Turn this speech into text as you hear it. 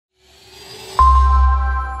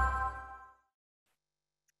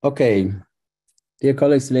Okay, dear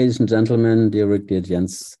colleagues, ladies and gentlemen, dear Rick, dear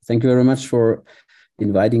Jens, thank you very much for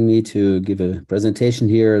inviting me to give a presentation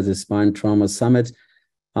here at the Spine Trauma Summit.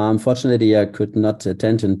 Unfortunately, I could not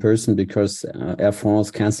attend in person because Air France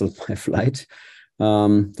canceled my flight.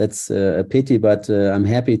 That's a pity, but I'm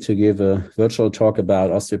happy to give a virtual talk about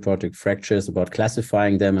osteoporotic fractures, about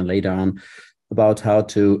classifying them, and later on about how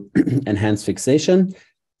to enhance fixation.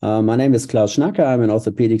 My name is Klaus Schnake. I'm an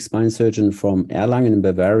orthopedic spine surgeon from Erlangen in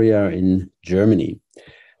Bavaria in Germany.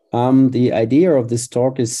 The idea of this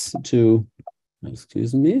talk is to,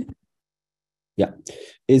 excuse me,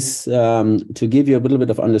 to give you a little bit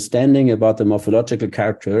of understanding about the morphological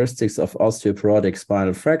characteristics of osteoporotic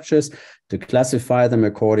spinal fractures, to classify them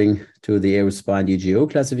according to the AO spine DGO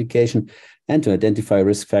classification, and to identify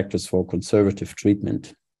risk factors for conservative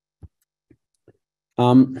treatment.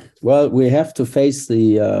 Well, we have to face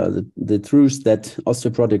the truth that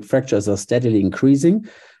osteoporotic fractures are steadily increasing.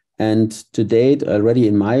 And to date, already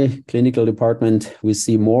in my clinical department, we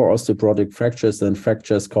see more osteoporotic fractures than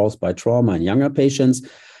fractures caused by trauma in younger patients.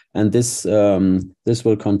 And this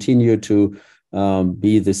will continue to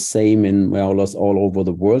be the same in more or less all over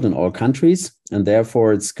the world, in all countries. And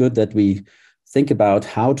therefore, it's good that we think about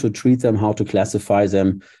how to treat them, how to classify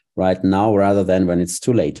them right now, rather than when it's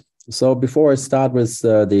too late. So before I start with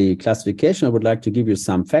the classification, I would like to give you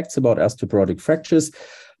some facts about osteoporotic fractures.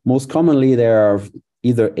 Most commonly, there are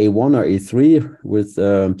either A1 or A3 with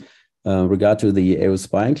regard to the AO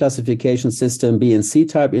spine classification system. B and C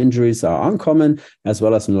type injuries are uncommon, as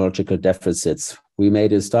well as neurological deficits. We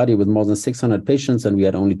made a study with more than 600 patients, and we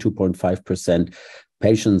had only 2.5%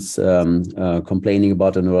 patients complaining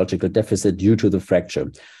about a neurological deficit due to the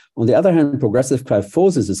fracture. On the other hand, progressive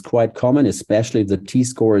kyphosis is quite common, especially if the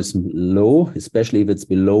T-score is low, especially if it's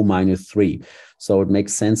below -3. So it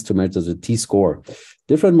makes sense to measure the T-score.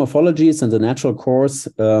 Different morphologies in the natural course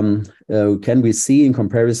can we see in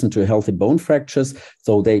comparison to healthy bone fractures,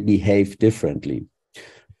 so they behave differently.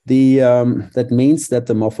 That means that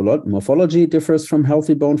the morphology differs from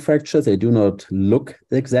healthy bone fractures. They do not look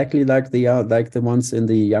exactly like the ones in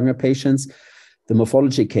the younger patients. The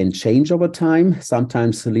morphology can change over time,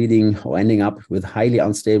 sometimes leading or ending up with highly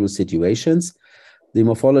unstable situations. The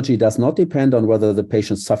morphology does not depend on whether the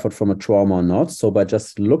patient suffered from a trauma or not. So by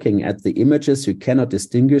just looking at the images, you cannot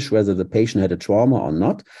distinguish whether the patient had a trauma or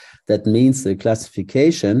not. That means the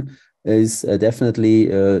classification is definitely,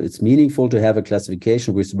 it's meaningful to have a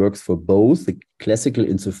classification which works for both the classical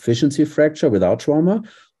insufficiency fracture without trauma,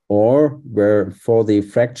 or where for the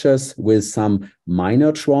fractures with some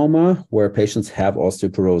minor trauma where patients have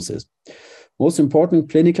osteoporosis. Most important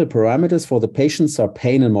clinical parameters for the patients are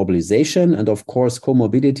pain and mobilization, and of course,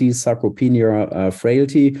 comorbidities, sarcopenia,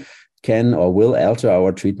 frailty can or will alter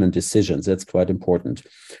our treatment decisions. That's quite important.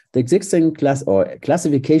 The existing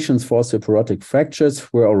classifications for osteoporotic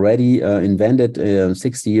fractures were already invented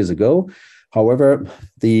 60 years ago. However,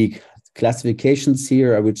 the classifications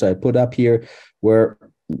here, which I put up here,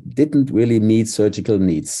 didn't really meet surgical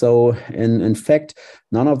needs. So in fact,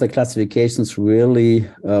 none of the classifications really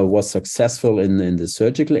was successful in the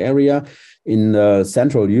surgical area. In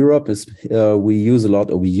Central Europe, we used a lot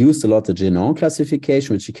the Genon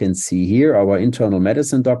classification, which you can see here. Our internal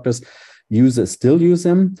medicine doctors still use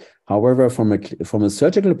them. However, from a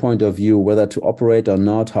surgical point of view, whether to operate or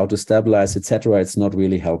not, how to stabilize, etc., it's not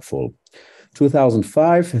really helpful.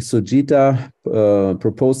 2005, Sujita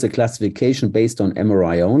proposed a classification based on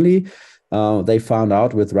MRI only. They found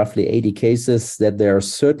out with roughly 80 cases that there are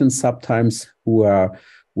certain subtypes who are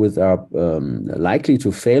likely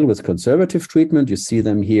to fail with conservative treatment. You see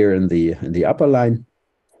them here in the upper line,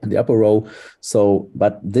 in the upper row. So,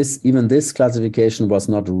 but even this classification was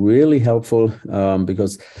not really helpful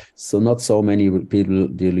because not so many people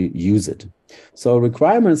really use it. So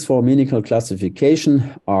requirements for meaningful classification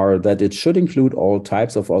are that it should include all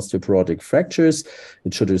types of osteoporotic fractures.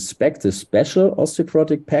 It should respect the special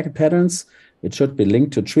osteoporotic patterns. It should be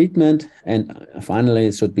linked to treatment. And finally,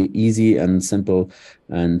 it should be easy and simple,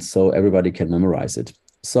 and so everybody can memorize it.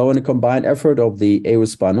 So in a combined effort of the AO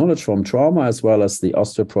spine knowledge from trauma, as well as the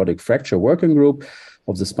osteoporotic fracture working group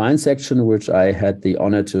of the spine section, which I had the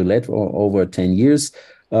honor to lead for over 10 years,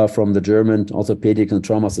 from the German Orthopedic and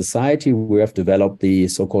Trauma Society, we have developed the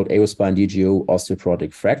so-called AO spine DGO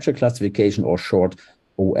osteoporotic fracture classification, or short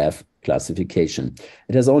OF classification.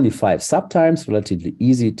 It has only 5 subtypes, relatively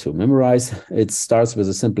easy to memorize. It starts with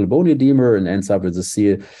a simple bone edema and ends up with a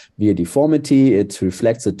severe deformity. It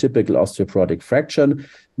reflects a typical osteoporotic fracture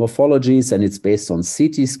morphologies, and it's based on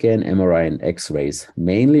CT scan, MRI, and X-rays,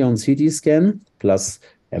 mainly on CT scan plus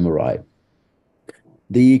MRI.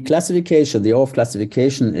 The classification, the OF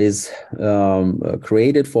classification is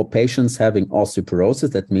created for patients having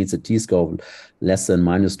osteoporosis. That means a T-score less than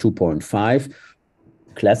minus 2.5.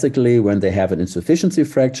 Classically, when they have an insufficiency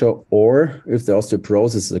fracture, or if the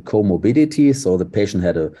osteoporosis is a comorbidity, so the patient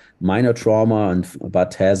had a minor trauma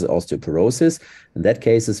but has osteoporosis. In that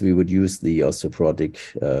cases, we would use the osteoporotic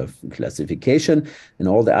classification. In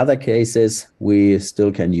all the other cases, we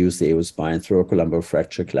still can use the AO spine thoracolumbar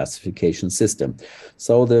fracture classification system.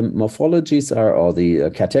 So the morphologies are, or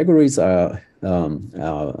the categories are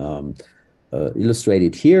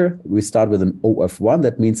illustrated here. We start with an OF1,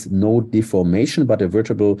 that means no deformation, but a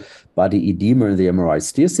vertebral body edema in the MRI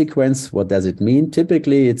steer sequence. What does it mean?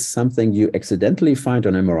 Typically, it's something you accidentally find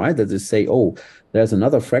on MRI that you say, oh, there's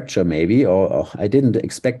another fracture maybe, or I didn't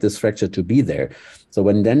expect this fracture to be there. So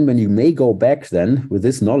when you may go back then with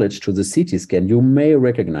this knowledge to the CT scan, you may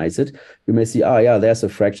recognize it. You may see, oh yeah, there's a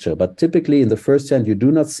fracture. But typically in the first hand, you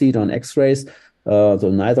do not see it on x-rays. So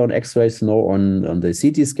neither on x-rays nor on the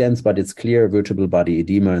CT scans, but it's clear vertebral body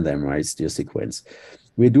edema in the MRI steer sequence.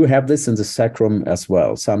 We do have this in the sacrum as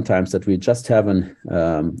well. Sometimes that we just have an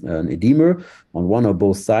edema on one or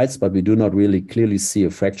both sides, but we do not really clearly see a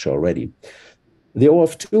fracture already. The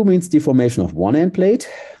OF2 means deformation of one end plate.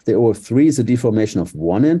 The OF3 is a deformation of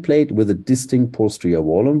one end plate with a distinct posterior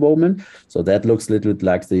wall involvement. So that looks a little bit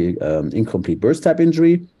like the incomplete burst type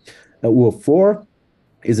injury. OF4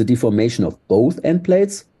 is a deformation of both end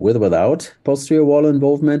plates with or without posterior wall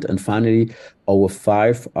involvement. And finally,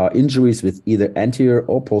 OF5 are injuries with either anterior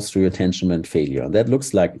or posterior tension band failure. And that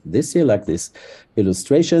looks like this here, like this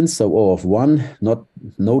illustration. So OF1,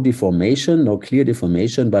 no deformation, no clear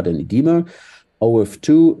deformation, but an edema.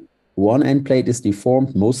 OF2, one end plate is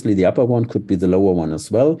deformed, mostly the upper one, could be the lower one as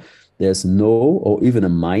well. There's no or even a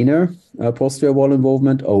minor posterior wall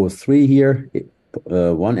involvement. OF3 here,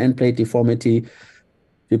 one end plate deformity.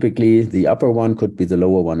 Typically, the upper one could be the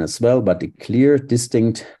lower one as well, but a clear,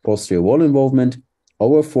 distinct posterior wall involvement.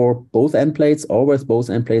 OF4, both end plates, always both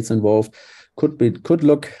end plates involved, could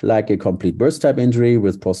look like a complete burst type injury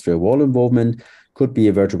with posterior wall involvement, could be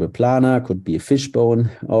a vertebral plana, could be a fishbone,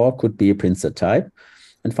 or could be a pincer type.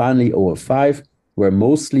 And finally, OF5, where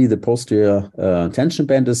mostly the posterior tension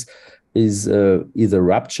band is either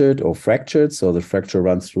ruptured or fractured. So the fracture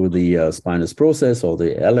runs through the spinous process, or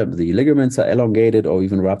the ligaments are elongated or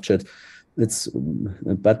even ruptured. And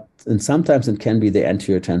sometimes it can be the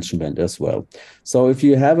anterior tension band as well. So if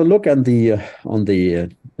you have a look on the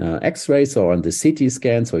X-rays or on the CT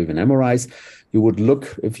scans or even MRIs, you would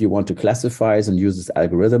look, if you want to classify and use this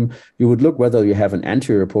algorithm, you would look whether you have an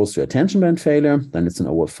anterior posterior tension band failure, then it's an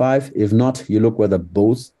OF5. If not, you look whether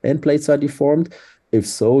both end plates are deformed. If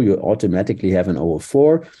so, you automatically have an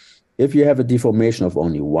OF4. If you have a deformation of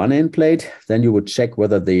only one end plate, then you would check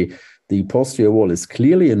whether the posterior wall is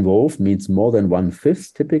clearly involved, means more than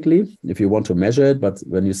 1/5 typically, if you want to measure it. But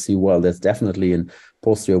when you see, well, there's definitely a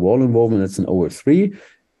posterior wall involvement, it's an OF3.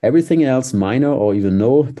 Everything else, minor or even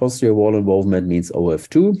no posterior wall involvement, means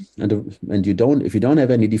OF2. And if you don't have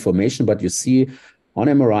any deformation, but you see on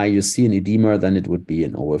MRI, you see an edema, then it would be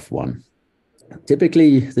an OF1.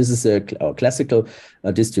 Typically, this is a classical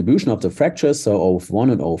distribution of the fractures. So OF1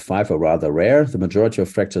 and OF5 are rather rare. The majority of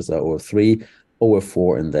fractures are OF3,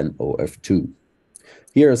 OF4, and then OF2.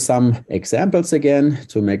 Here are some examples again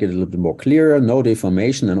to make it a little bit more clearer. No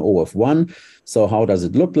deformation in OF1. So how does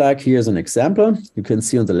it look like? Here's an example. You can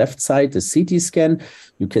see on the left side the CT scan.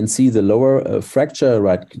 You can see the lower fracture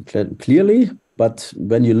right clearly. But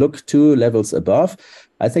when you look 2 levels above,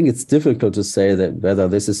 I think it's difficult to say that whether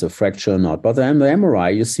this is a fracture or not. But on the MRI,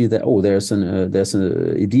 you see that, oh, there's an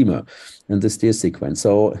edema in the steer sequence.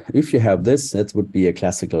 So if you have this, that would be a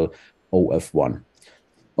classical OF1.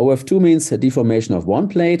 OF2 means a deformation of one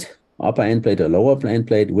plate, upper end plate or lower end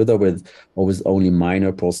plate, with or with only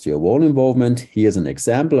minor posterior wall involvement. Here's an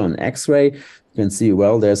example on X-ray. You can see,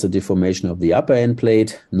 well, there's a deformation of the upper end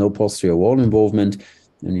plate, no posterior wall involvement.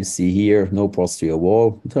 And you see here, no posterior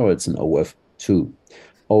wall, so it's an OF2.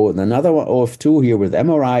 Oh, and another one, OF2 here with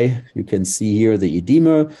MRI. You can see here the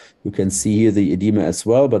edema. You can see here the edema as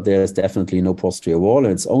well, but there's definitely no posterior wall,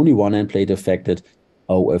 and it's only one end plate affected,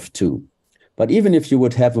 OF2. But even if you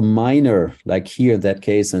would have a minor, like here in that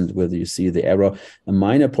case, and whether you see the error, a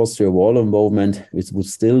minor posterior wall involvement, it would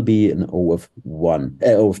still be an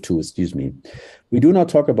OF2, excuse me. We do not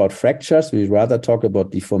talk about fractures, we rather talk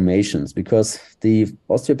about deformations, because the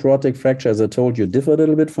osteoporotic fracture, as I told you, differ a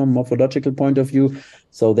little bit from morphological point of view.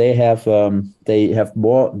 So they have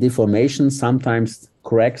more deformation, sometimes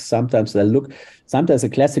cracks, sometimes a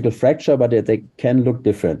classical fracture, but they can look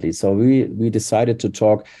differently. So we decided to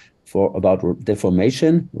talk about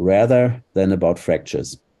deformation rather than about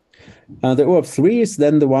fractures. The OF3 is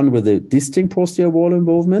then the one with the distinct posterior wall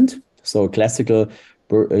involvement. So classical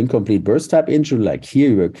incomplete burst type injury, like here,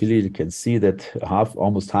 you clearly can see that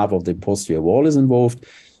almost half of the posterior wall is involved,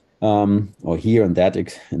 or here in that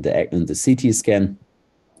in the CT scan,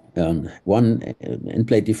 one end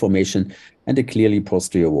plate deformation and a clearly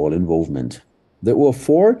posterior wall involvement. The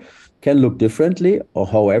OF4 can look differently, or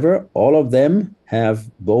however, all of them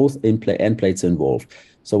have both end plates involved.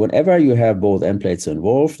 So whenever you have both end plates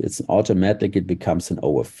involved, it's automatic, it becomes an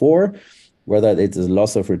OF4, whether it's a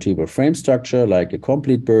loss of vertebral frame structure, like a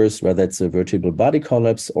complete burst, whether it's a vertebral body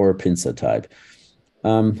collapse or a pincer type.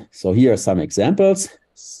 So here are some examples.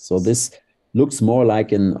 So this looks more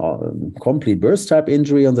like a complete burst type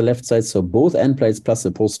injury on the left side. So both end plates plus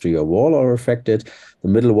the posterior wall are affected. The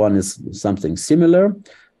middle one is something similar.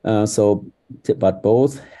 But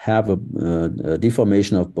both have a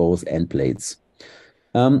deformation of both end plates.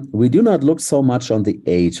 We do not look so much on the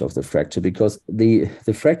age of the fracture because the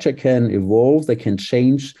fracture can evolve, they can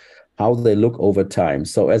change how they look over time.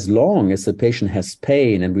 So as long as the patient has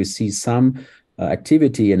pain and we see some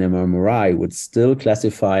activity in MRI, would still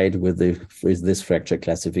classify it with this fracture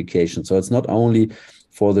classification. So it's not only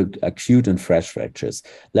for the acute and fresh fractures.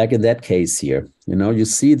 Like in that case here, you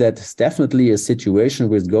see that it's definitely a situation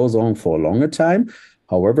which goes on for a longer time.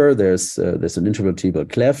 However, there's an intervertebral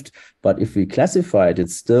cleft, but if we classify it,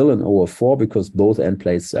 it's still an OF4 because both end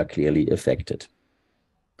plates are clearly affected.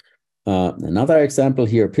 Another example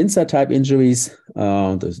here, pincer type injuries,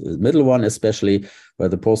 the middle one especially, where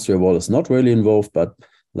the posterior wall is not really involved, but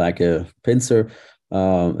like a pincer,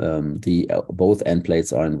 both end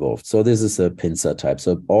plates are involved. So this is a pincer type.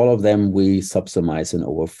 So all of them we subsumize in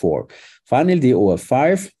OF4. Finally, the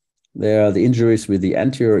OF5, there are the injuries with the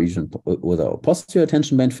anterior, even with our posterior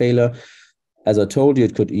tension band failure. As I told you,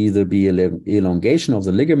 it could either be elongation of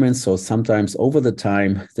the ligaments, so sometimes over the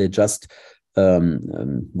time they just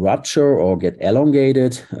rupture or get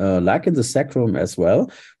elongated, like in the sacrum as well.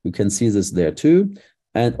 We can see this there too.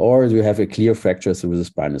 Or you have a clear fracture through the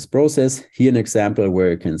spinous process. Here an example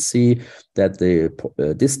where you can see that the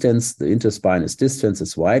distance, the interspinous distance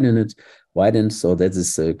is widened. So that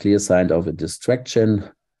is a clear sign of a distraction,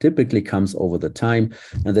 typically comes over the time,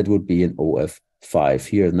 and that would be an OF5.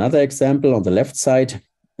 Here another example on the left side.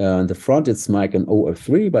 In the front, it's like an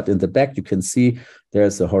OF3, but in the back, you can see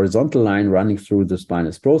there's a horizontal line running through the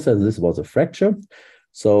spinous process. This was a fracture.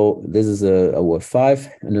 So this is a OF5.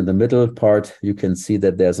 And in the middle part, you can see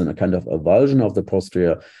that there's a kind of avulsion of the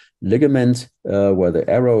posterior ligament where the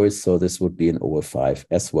arrow is. So this would be an OF5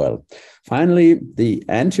 as well. Finally, the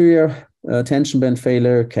anterior tension band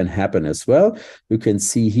failure can happen as well. You can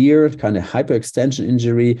see here kind of hyperextension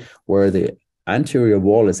injury where the anterior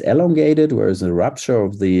wall is elongated, whereas a rupture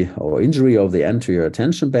of or injury of the anterior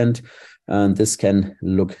tension band. And this can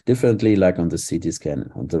look differently, like on the CT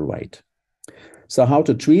scan on the right. So how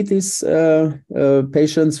to treat these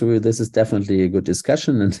patients? This is definitely a good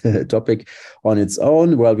discussion and a topic on its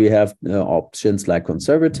own. Well, we have options like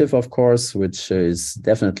conservative, of course, which is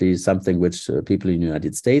definitely something which people in the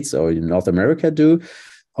United States or in North America do.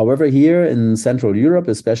 However, here in Central Europe,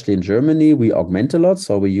 especially in Germany, we augment a lot.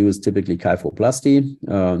 So we use typically kyphoplasty,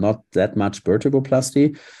 not that much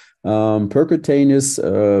vertebroplasty.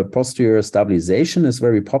 Percutaneous posterior stabilization is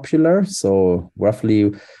very popular. So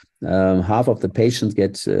roughly half of the patients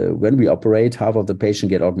get, when we operate, half of the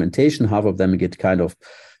patient get augmentation, half of them get kind of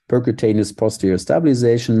percutaneous posterior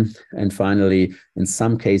stabilization. And finally, in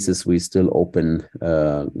some cases, we still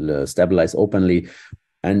stabilize openly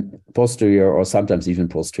and posterior or sometimes even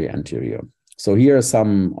posterior anterior. So here are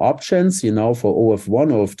some options, for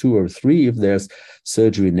OF1, OF2, or 3. If there's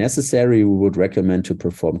surgery necessary, we would recommend to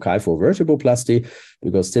perform kyphovertebroplasty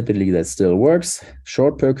because typically that still works.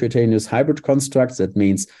 Short percutaneous hybrid constructs, that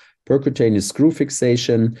means percutaneous screw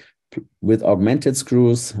fixation with augmented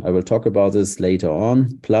screws. I will talk about this later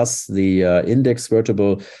on, plus the index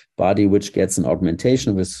vertebral body, which gets an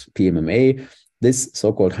augmentation with PMMA. This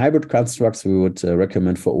so-called hybrid constructs we would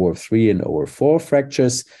recommend for OF3 and OF4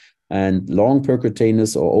 fractures. And long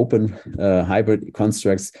percutaneous or open hybrid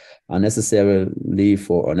constructs are necessary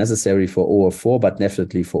for OF4, but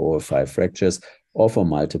definitely for OF5 fractures or for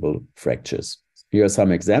multiple fractures. Here are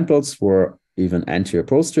some examples for even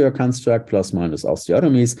anterior-posterior construct plus minus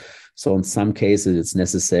osteotomies. So in some cases, it's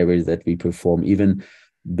necessary that we perform even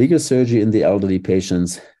bigger surgery in the elderly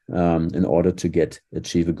patients in order to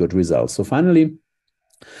achieve a good result. So finally,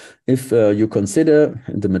 If you consider,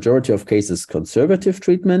 in the majority of cases, conservative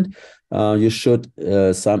treatment, you should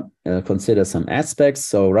consider some aspects.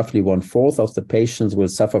 So roughly 1/4 of the patients will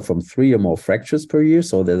suffer from 3 or more fractures per year.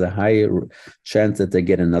 So there's a high chance that they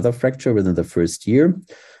get another fracture within the first year.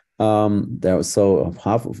 So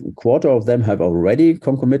a quarter of them have already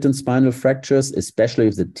concomitant spinal fractures, especially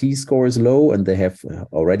if the T-score is low and they have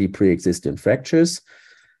already pre-existing fractures.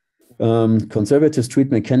 Conservative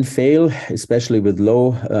treatment can fail, especially with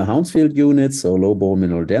low Hounsfield units, so low bone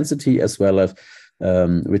mineral density, as well as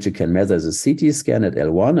which you can measure as a CT scan at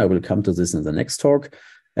L1. I will come to this in the next talk.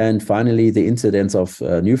 And finally, the incidence of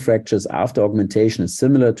new fractures after augmentation is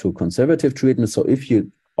similar to conservative treatment. So if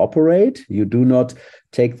you operate, you do not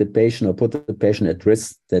take the patient or put the patient at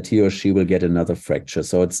risk that he or she will get another fracture.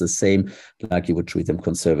 So it's the same like you would treat them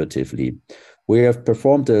conservatively. We have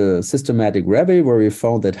performed a systematic review where we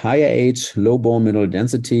found that higher age, low bone mineral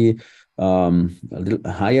density, a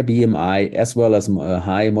little higher BMI, as well as a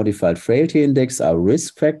high modified frailty index are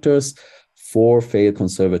risk factors for failed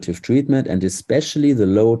conservative treatment, and especially the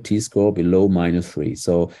low T-score below -3.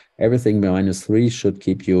 So everything -3 should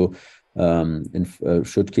keep you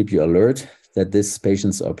alert that these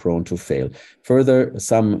patients are prone to fail. Further,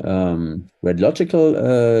 some radiological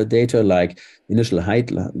data like initial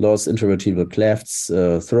height loss, intravertebral clefts,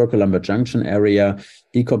 thoracolumbar junction area,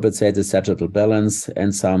 decompensated sagittal balance,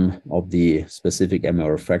 and some of the specific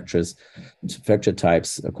MR fracture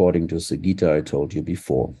types according to Sugita I told you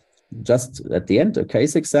before. Just at the end, a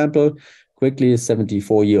case example. Quickly,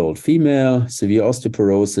 74-year-old female, severe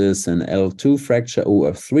osteoporosis, and L2 fracture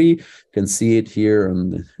OF3. You can see it here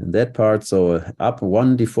in that part. So up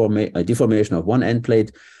one deformation of one end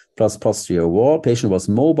plate plus posterior wall. Patient was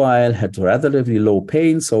mobile, had relatively low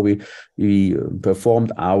pain. So we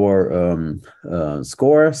performed our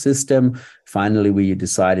score system. Finally, we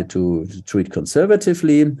decided to treat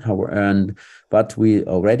conservatively, but we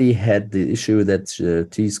already had the issue that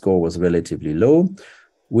T-score was relatively low.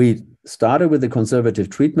 We started with the conservative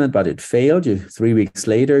treatment, but it failed. 3 weeks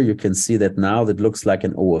later, you can see that now that looks like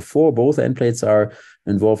an OF4. Both end plates are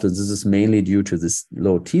involved, and this is mainly due to this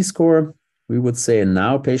low T-score, we would say. And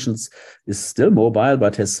now patients is still mobile,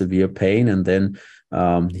 but has severe pain. And then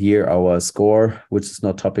here our score, which is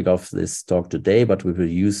not topic of this talk today, but we will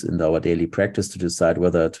use in our daily practice to decide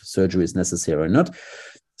whether surgery is necessary or not,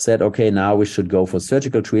 said, okay, now we should go for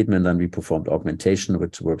surgical treatment. And we performed augmentation,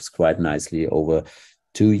 which works quite nicely over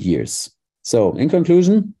 2 years. So in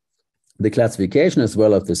conclusion, the classification as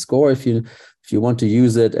well as the score, if you want to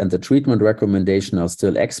use it, and the treatment recommendation are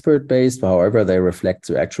still expert-based. However, they reflect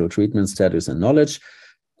the actual treatment status and knowledge.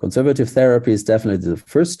 Conservative therapy is definitely the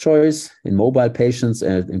first choice in mobile patients,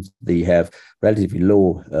 and if they have relatively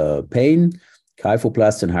low pain.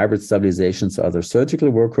 Kyphoplasty and hybrid stabilizations are the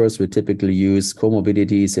surgical workhorse. We typically use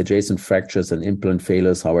comorbidities, adjacent fractures, and implant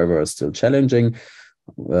failures, however, are still challenging.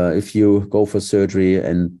 If you go for surgery,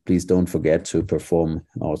 and please don't forget to perform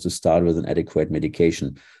or to start with an adequate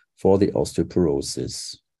medication for the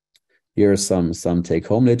osteoporosis. Here is some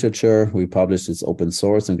take-home literature. We published this open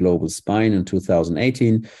source in Global Spine in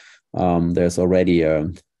 2018. There's already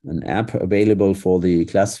an app available for the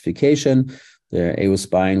classification. The AO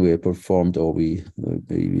Spine, we performed, or we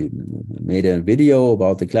made a video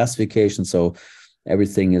about the classification. So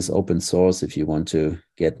everything is open source if you want to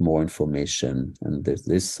get more information. And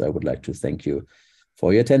this I would like to thank you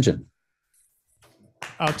for your attention.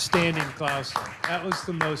 Outstanding, Klaus. That was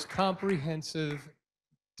the most comprehensive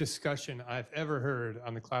discussion I've ever heard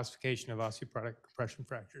on the classification of osteoporotic compression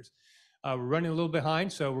fractures. We're running a little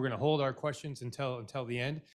behind, so we're going to hold our questions until the end.